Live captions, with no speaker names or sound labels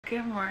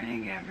Good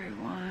morning,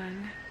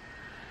 everyone.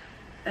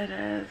 It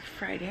is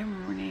Friday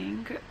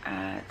morning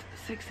at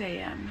 6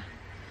 a.m.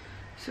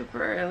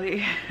 Super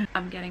early.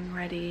 I'm getting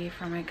ready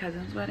for my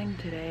cousin's wedding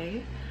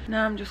today.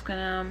 Now I'm just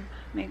gonna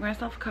make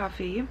myself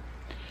coffee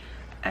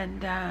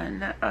and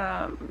then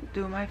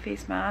do my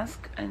face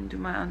mask and do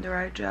my under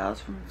eye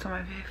gels so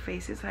my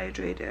face is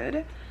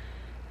hydrated.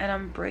 And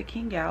I'm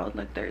breaking out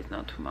like there is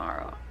no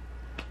tomorrow.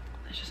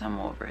 It's just I'm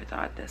over it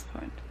at this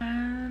point,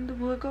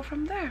 and we'll go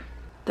from there.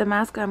 The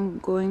mask I'm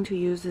going to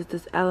use is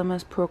this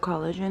LMS Pro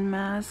Collagen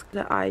mask.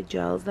 The eye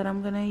gels that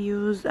I'm gonna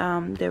use,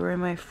 they were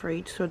in my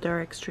fridge, so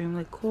they're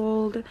extremely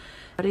cold.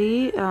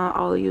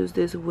 I'll use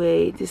this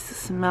way. This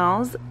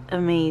smells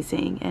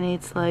amazing and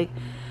it's like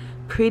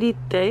pretty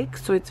thick,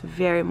 so it's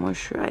very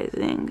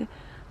moisturizing.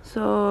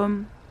 So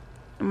I'm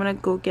gonna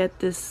go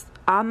get this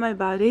on my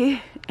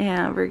body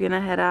and we're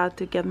gonna head out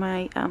to get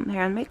my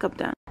hair and makeup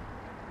done.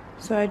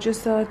 So I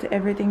just selected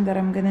everything that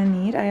I'm gonna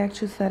need. I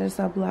actually set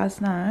this up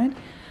last night.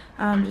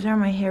 These are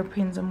my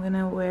hairpins I'm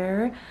gonna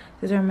wear.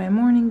 These are my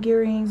morning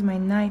earrings, my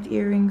night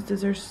earrings.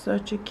 These are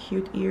such a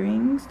cute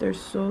earrings. They're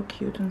so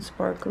cute and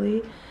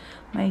sparkly.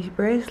 My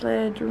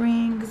bracelet,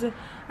 rings.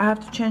 I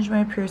have to change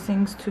my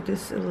piercings to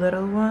these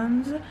little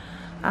ones.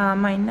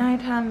 My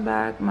night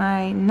handbag,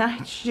 my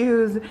night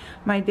shoes.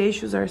 My day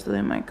shoes are still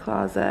in my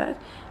closet.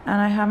 And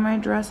I have my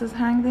dresses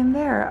hanged in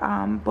there.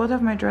 Both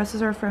of my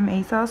dresses are from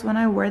ASOS. When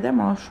I wear them,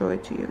 I'll show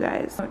it to you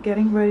guys.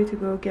 Getting ready to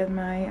go get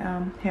my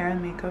hair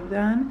and makeup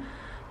done.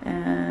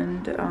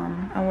 And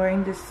I'm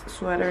wearing this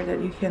sweater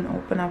that you can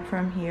open up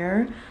from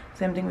here.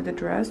 Same thing with the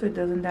dress, so it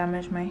doesn't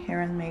damage my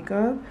hair and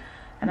makeup.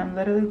 And I'm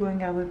literally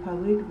going out with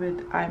public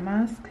with eye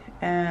mask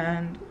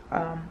and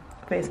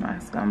face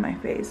mask on my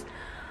face.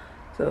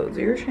 So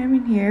zero shame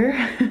in here.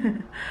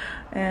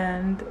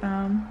 And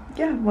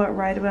yeah,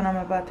 right when I'm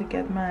about to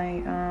get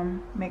my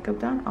makeup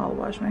done, I'll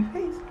wash my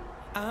face.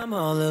 I'm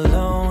all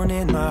alone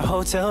in my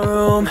hotel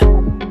room.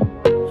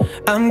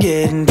 I'm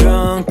getting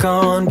drunk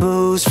on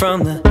booze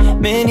from the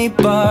mini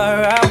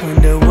bar. I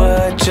wonder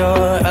what you're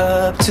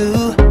up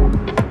to.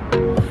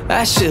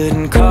 I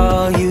shouldn't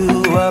call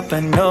you up, I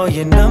know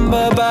your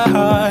number by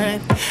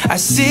heart. I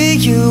see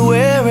you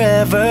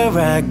wherever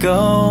I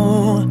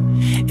go,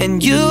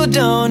 and you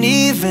don't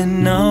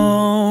even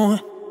know.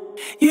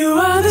 You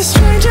are the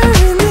stranger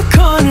in the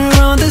corner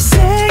on the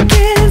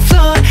second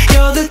floor.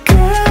 You're the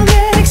girl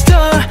next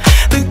door,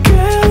 the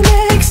girl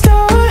next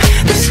door.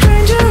 The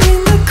stranger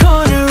in the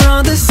corner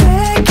on the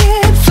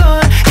second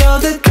floor. You're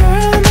the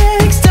girl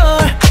next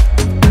door.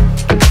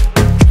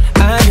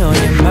 I know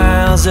you're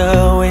miles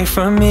away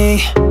from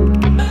me,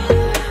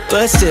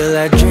 but still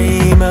I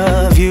dream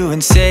of you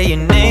and say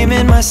your name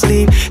in my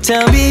sleep.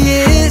 Tell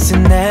me,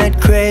 isn't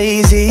that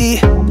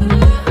crazy?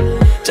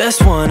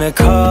 Just wanna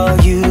call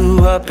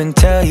you up and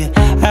tell you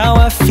how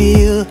I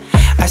feel.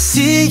 I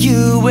see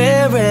you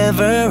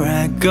wherever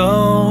I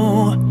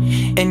go,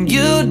 and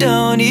you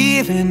don't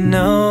even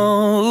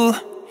know.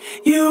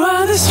 You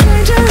are the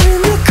stranger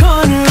in the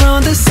corner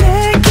on the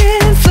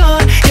second floor.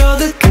 You're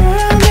the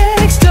girl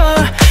next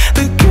door,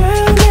 the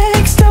girl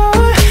next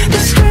door. The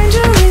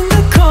stranger in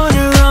the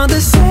corner on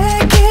the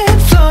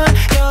second floor.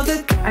 You're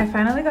the girl. I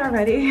finally got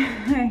ready.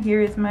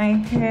 Here is my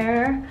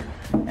hair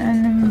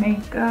and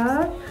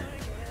makeup.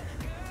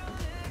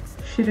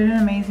 She did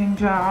an amazing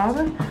job.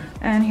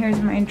 And here's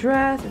my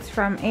dress. It's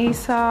from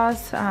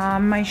ASOS.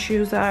 My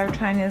shoes are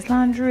Chinese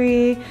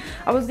laundry.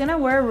 I was gonna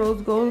wear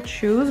rose gold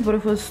shoes, but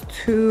it was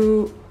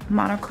too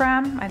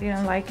monochrome. I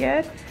didn't like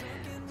it.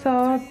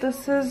 So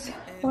this is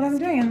what I'm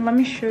doing. And let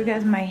me show you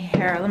guys my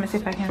hair. Let me see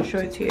if I can show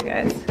it to you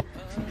guys.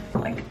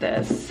 Like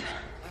this.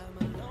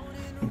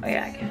 Oh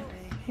yeah, I can.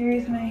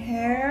 Here's my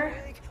hair.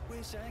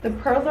 The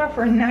pearls are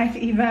for night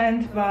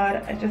event,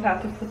 but I just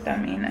have to put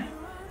them in.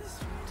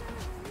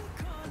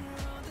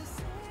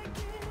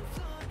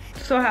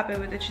 So happy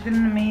with it. She did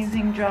an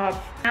amazing job.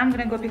 I'm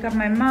gonna go pick up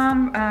my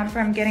mom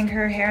from getting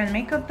her hair and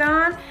makeup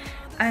done,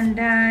 and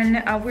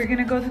then we're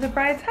gonna go to the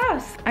bride's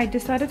house. I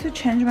decided to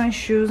change my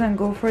shoes and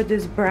go for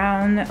these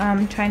brown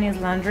Chinese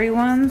laundry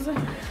ones.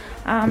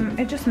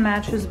 It just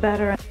matches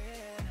better.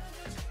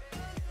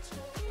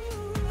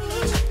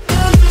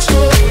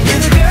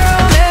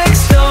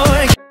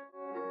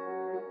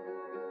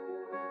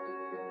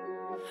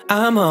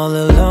 I'm all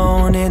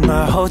alone in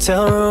my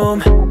hotel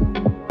room.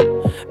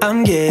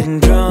 I'm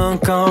getting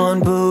drunk on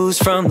booze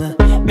from the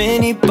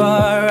mini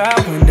bar. I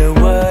wonder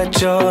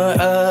what you're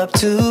up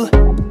to.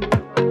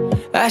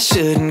 I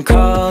shouldn't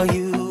call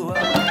you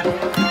up.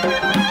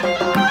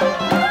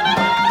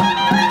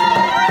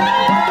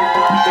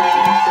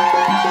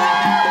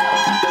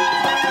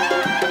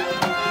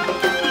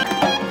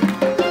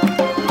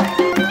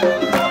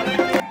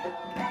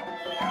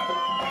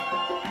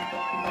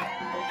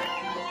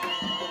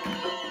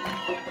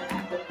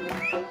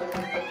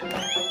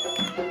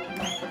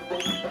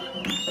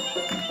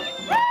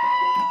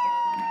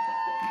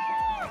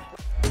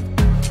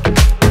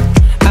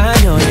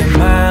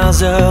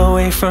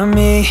 away from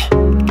me,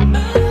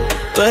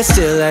 but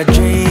still I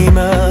dream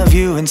of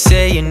you and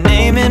say your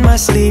name in my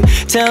sleep.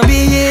 Tell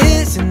me,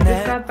 isn't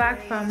that? Just got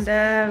back from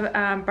the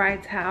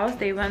bride's house.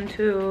 They went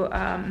to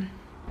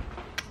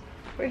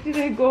where did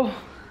they go?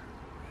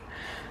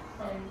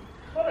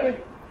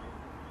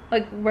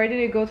 Like, where did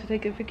they go to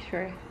take a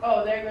picture?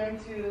 Oh, they're going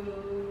to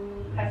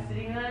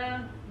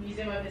Pasadena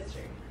Museum of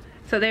History.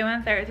 So they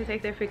went there to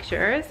take their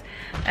pictures.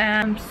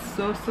 I'm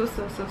so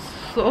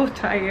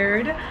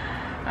tired.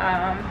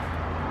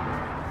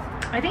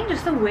 I think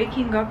just the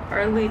waking up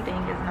early thing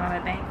is not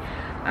a thing.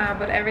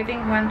 But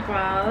everything went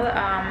well.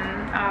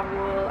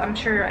 I'm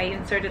sure I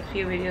inserted a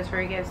few videos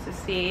for you guys to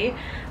see.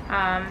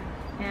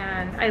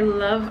 And I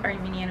love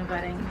Armenian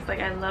weddings. Like,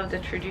 I love the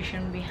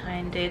tradition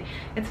behind it.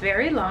 It's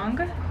very long,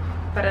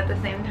 but at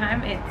the same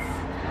time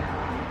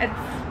it's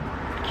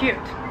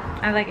cute.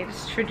 I like it.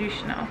 It's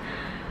traditional.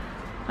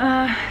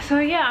 So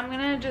yeah, I'm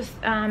gonna just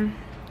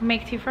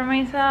make tea for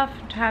myself,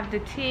 to have the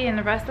tea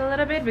and rest a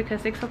little bit,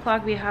 because 6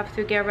 o'clock we have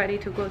to get ready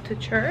to go to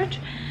church,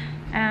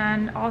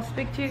 and I'll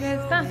speak to you guys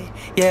then.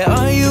 Yeah,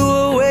 are you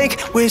awake?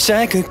 Wish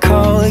I could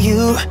call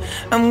you.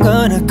 I'm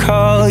gonna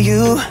call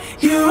you.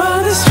 You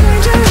are the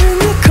stranger in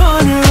the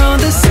corner on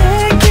the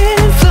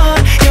second floor.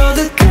 You're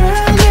the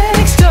girl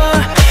next door,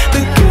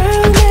 the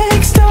girl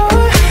next door.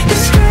 The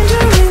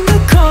stranger in the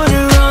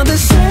corner on the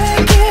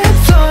second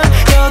floor.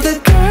 You're the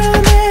girl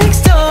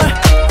next door.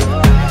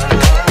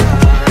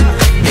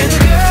 You're the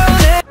girl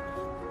next.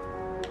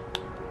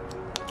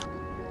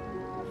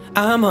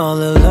 I'm all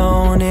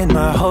alone in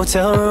my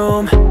hotel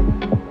room.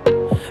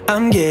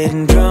 I'm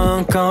getting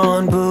drunk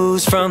on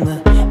booze from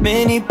the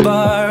mini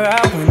bar.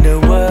 I wonder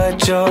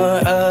what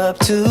you're up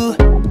to.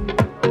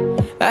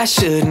 I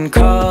shouldn't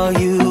call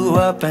you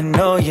up, I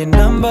know your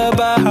number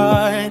by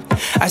heart.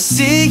 I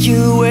see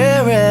you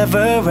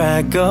wherever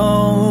I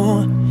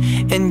go,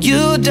 and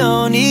you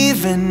don't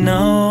even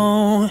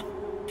know.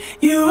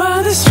 You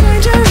are the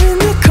stranger in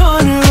the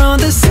corner on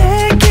the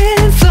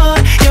second floor.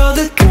 You're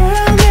the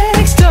girl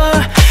next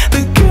door,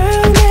 the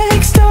girl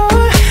next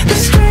door. The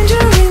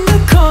stranger in the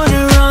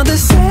corner on the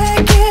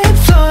second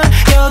floor.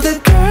 You're the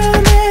girl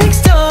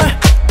next door.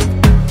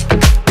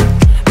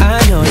 I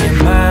know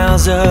you're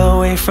miles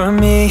away from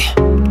me,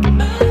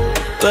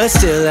 but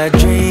still I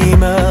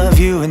dream of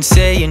you and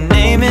say your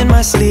name in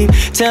my sleep.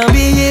 Tell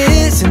me,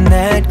 isn't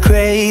that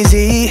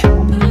crazy?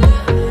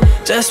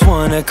 Just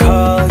wanna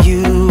call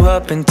you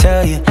up and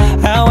tell you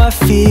how I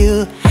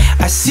feel.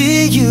 I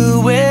see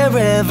you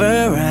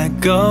wherever I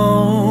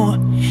go,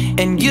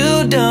 and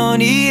you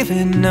don't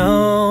even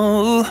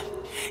know.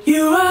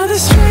 You are the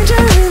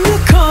stranger in the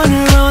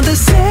corner on the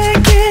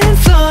second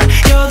floor.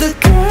 You're the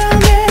girl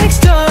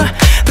next door,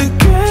 the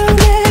girl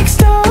next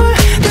door.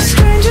 The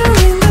stranger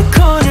in the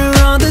corner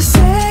on the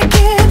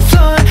second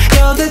floor.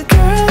 You're the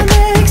girl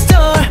next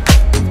door.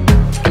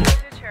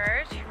 To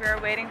church, we're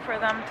waiting for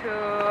them to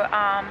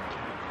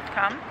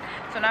come.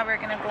 So now we're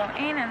gonna go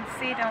in and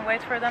sit and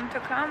wait for them to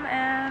come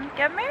and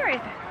get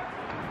married.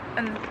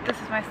 And this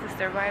is my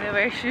sister, by the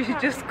way. She's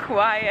just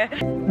quiet.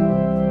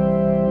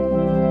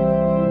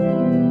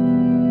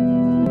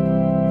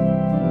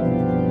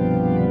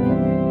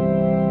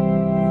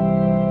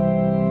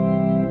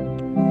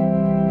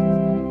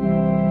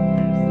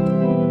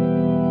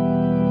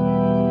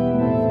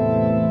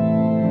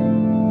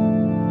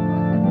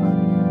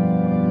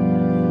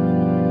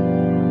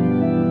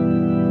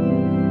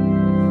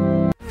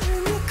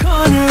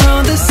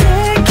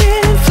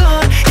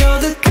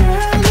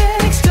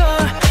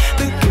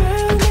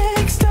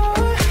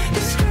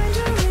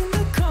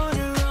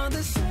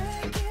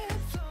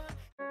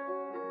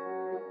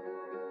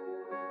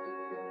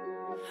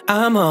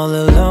 I'm all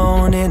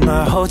alone in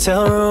my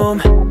hotel room.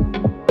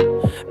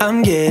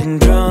 I'm getting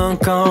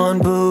drunk on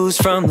booze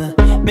from the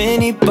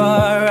mini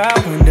bar. I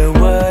wonder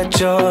what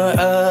you're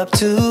up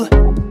to.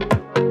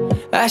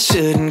 I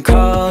shouldn't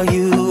call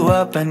you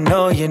up, I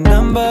know your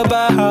number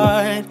by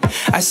heart.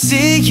 I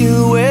see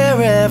you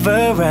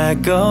wherever I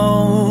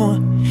go,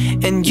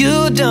 and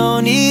you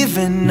don't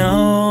even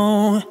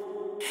know.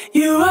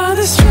 You are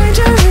the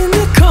stranger in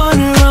the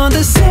corner on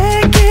the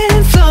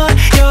second floor.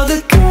 You're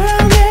the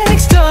girl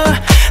next door,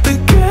 the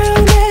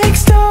girl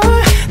next door.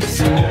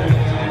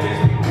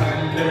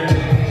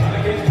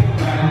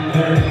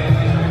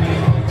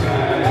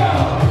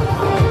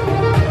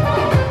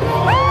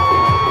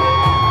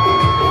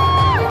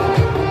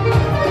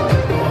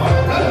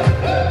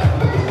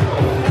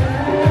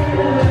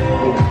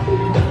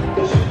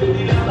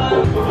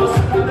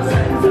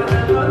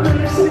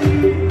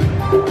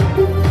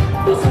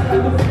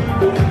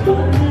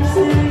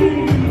 See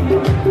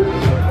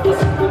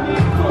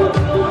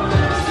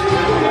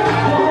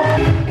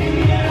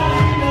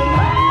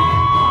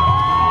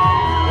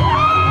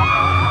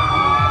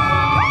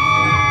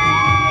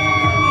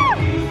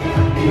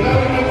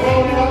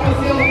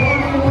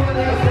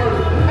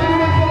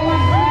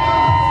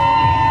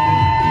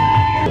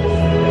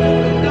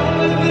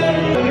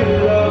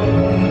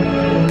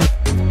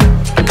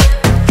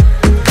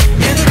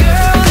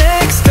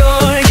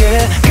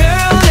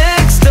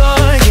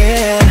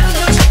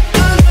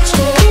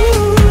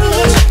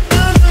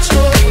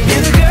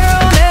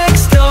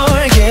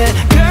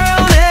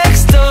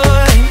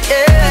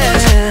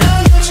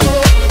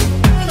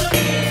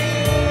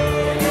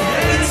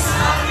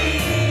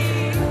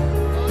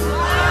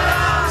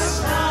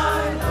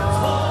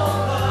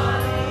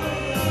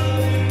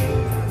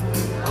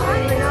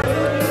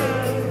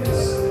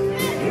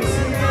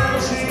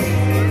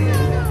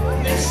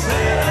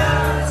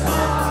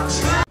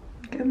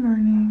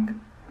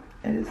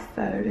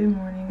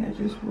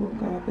just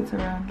woke up. It's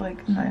around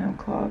like 9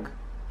 o'clock,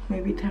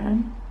 maybe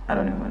 10. I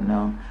don't even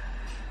know.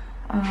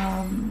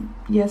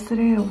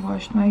 Yesterday I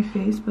washed my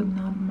face but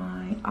not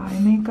my eye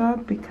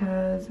makeup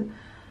because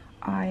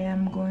I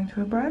am going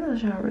to a bridal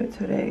shower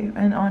today,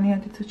 and Anya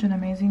did such an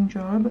amazing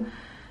job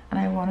and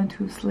I wanted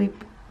to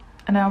sleep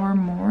an hour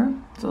more,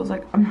 so I was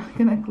like, I'm not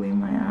gonna clean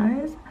my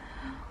eyes.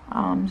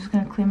 I'm just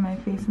gonna clean my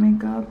face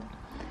makeup,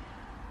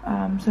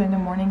 so in the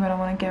morning when I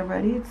want to get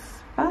ready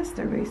it's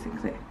faster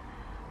basically.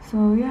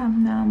 So yeah,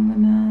 now I'm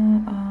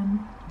gonna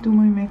do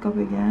my makeup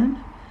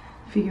again,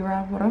 figure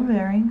out what I'm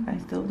wearing. I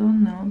still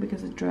don't know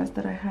because the dress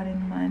that I had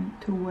in mind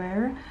to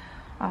wear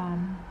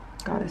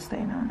got a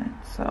stain on it,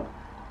 so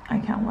I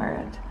can't wear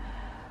it.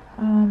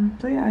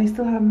 So yeah, I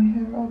still have my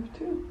hair up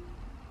too.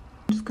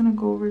 I'm just gonna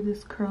go over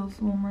these curls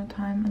one more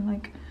time and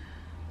like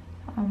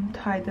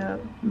tie the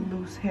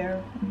loose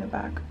hair in the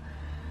back.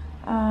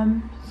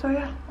 So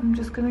yeah, I'm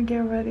just gonna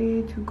get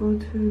ready to go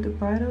to the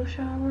bridal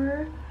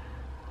shower.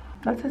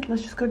 That's it,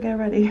 let's just go get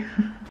ready.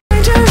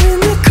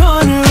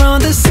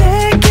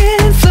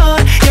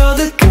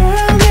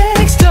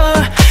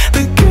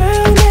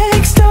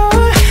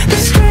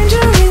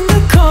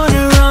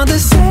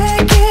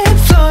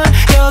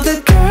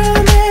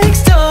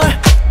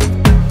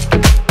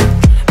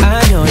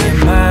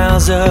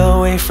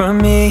 From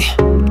me,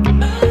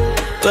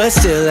 but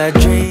still I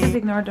dream. Please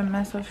ignore the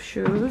mess of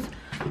shoes.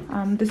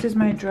 This is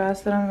my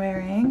dress that I'm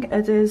wearing.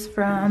 It is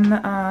from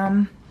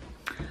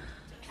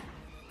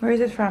where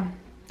is it from?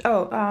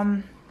 Oh,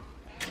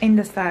 In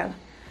the Style,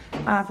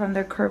 from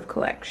their Curve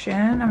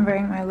collection. I'm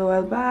wearing my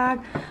Lowell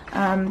bag.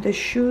 The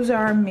shoes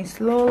are Miss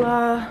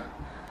Lola,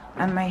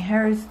 and my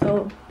hair is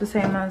still the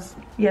same as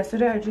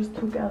yesterday. I just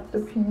took out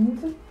the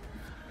pins,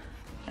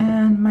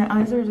 and my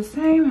eyes are the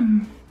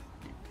same.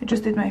 I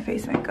just did my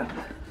face makeup.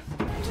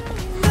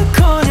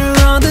 Corner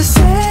on the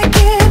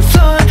second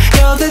floor,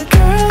 you're the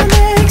girl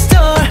next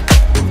door.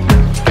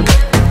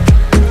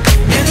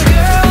 You're the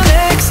girl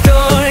next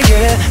door,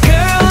 yeah.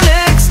 Girl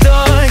next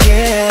door,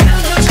 yeah.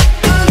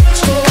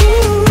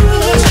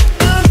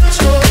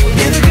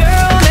 You're the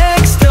girl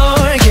next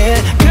door, yeah.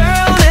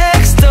 Girl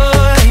next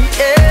door,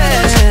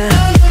 yeah.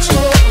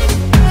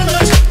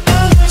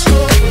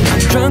 I'm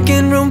drunk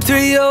in room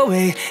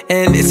 308,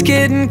 and it's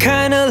getting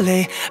kinda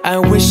late. I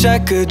wish I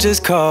could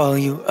just call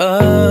you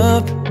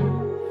up.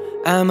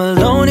 I'm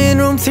alone in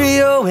room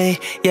 308.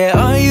 Yeah,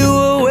 are you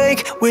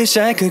awake? Wish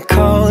I could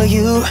call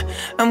you.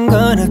 I'm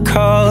gonna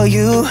call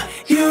you.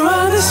 You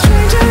are the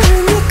stranger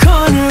in the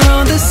corner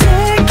on the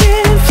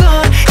second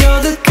floor.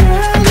 You're the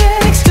girl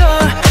next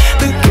door.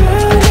 The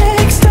girl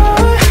next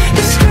door.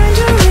 The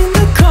stranger in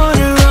the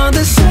corner on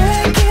the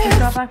second. I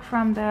got back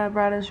from the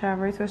bridal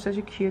shower. It was such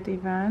a cute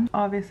event.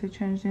 Obviously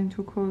changed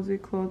into cozy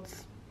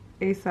clothes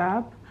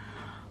ASAP.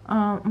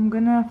 I'm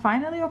gonna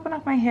finally open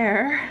up my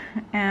hair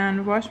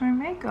and wash my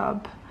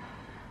makeup.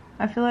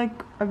 I feel like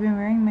I've been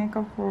wearing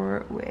makeup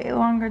for way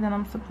longer than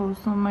I'm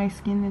supposed to. My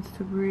skin needs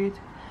to breathe,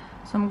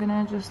 so I'm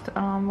gonna just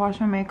wash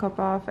my makeup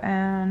off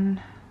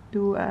and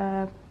do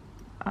a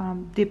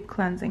deep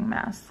cleansing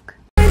mask.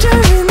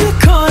 In the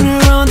corner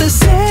on the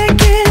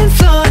second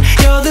floor,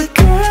 you're the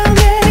girl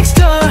next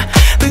door.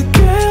 The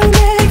girl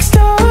next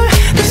door.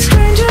 The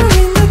stranger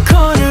in the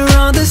corner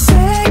on the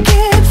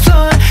second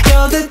floor,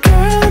 you're the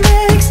girl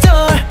next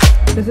door.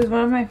 This is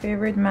one of my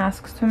favorite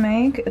masks to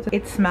make.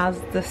 It smells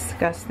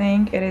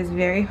disgusting. It is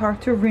very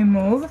hard to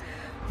remove,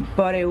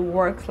 but it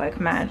works like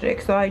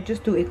magic. So I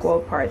just do equal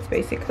parts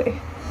basically.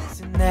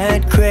 Isn't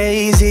that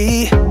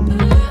crazy?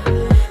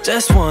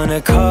 Just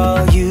wanna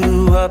call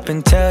you up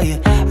and tell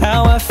you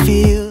how I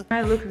feel.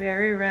 I look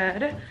very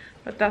red,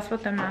 but that's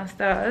what the mask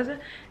does.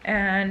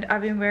 And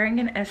I've been wearing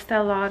an Estee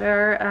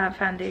Lauder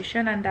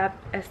foundation, and that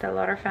Estee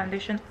Lauder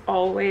foundation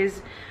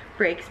always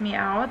breaks me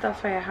out.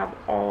 That's why I have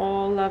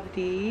all of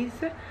these.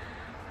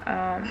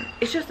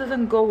 It just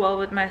doesn't go well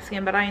with my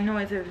skin, but I know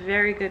it's a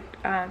very good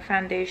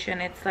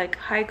foundation. It's like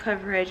high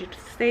coverage, it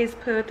stays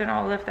put and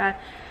all of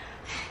that,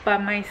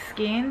 but my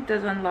skin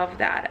doesn't love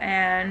that.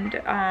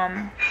 And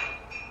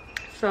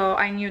so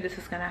I knew this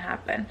was gonna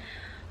happen.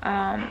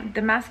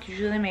 The mask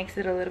usually makes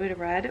it a little bit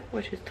red,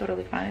 which is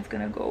totally fine. It's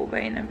gonna go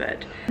away in a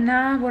bit.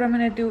 Now what I'm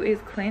gonna do is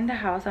clean the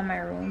house and my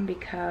room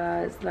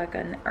because like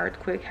an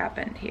earthquake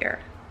happened here.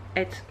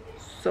 It's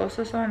so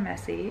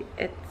messy.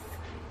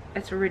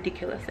 It's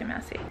ridiculously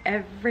messy.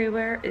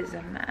 Everywhere is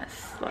a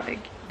mess.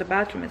 Like the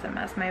bathroom is a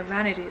mess, my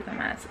vanity is a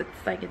mess.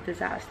 It's like a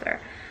disaster.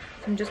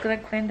 So I'm just gonna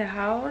clean the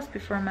house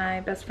before my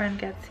best friend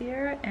gets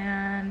here,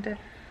 and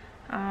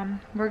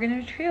we're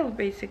gonna chill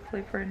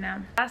basically for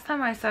now. Last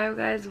time I saw you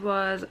guys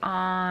was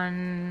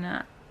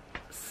on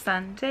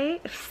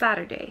Saturday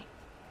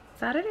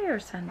or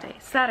Sunday,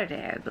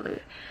 I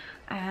believe,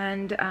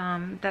 and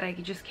that I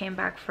just came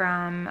back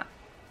from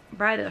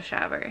bridal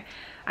shower.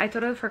 I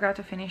totally forgot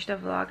to finish the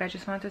vlog. I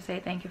just wanted to say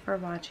thank you for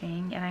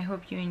watching, and I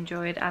hope you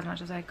enjoyed as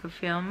much as I could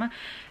film.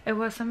 It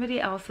was somebody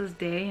else's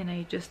day and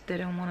I just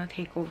didn't want to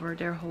take over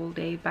their whole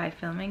day by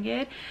filming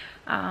it,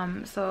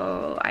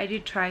 so I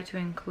did try to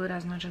include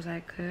as much as I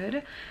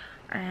could.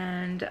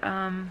 And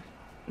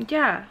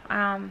yeah,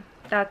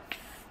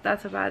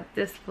 that's about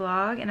this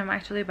vlog, and I'm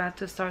actually about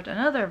to start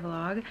another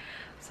vlog,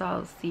 so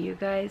I'll see you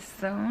guys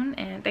soon,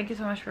 and thank you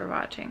so much for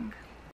watching.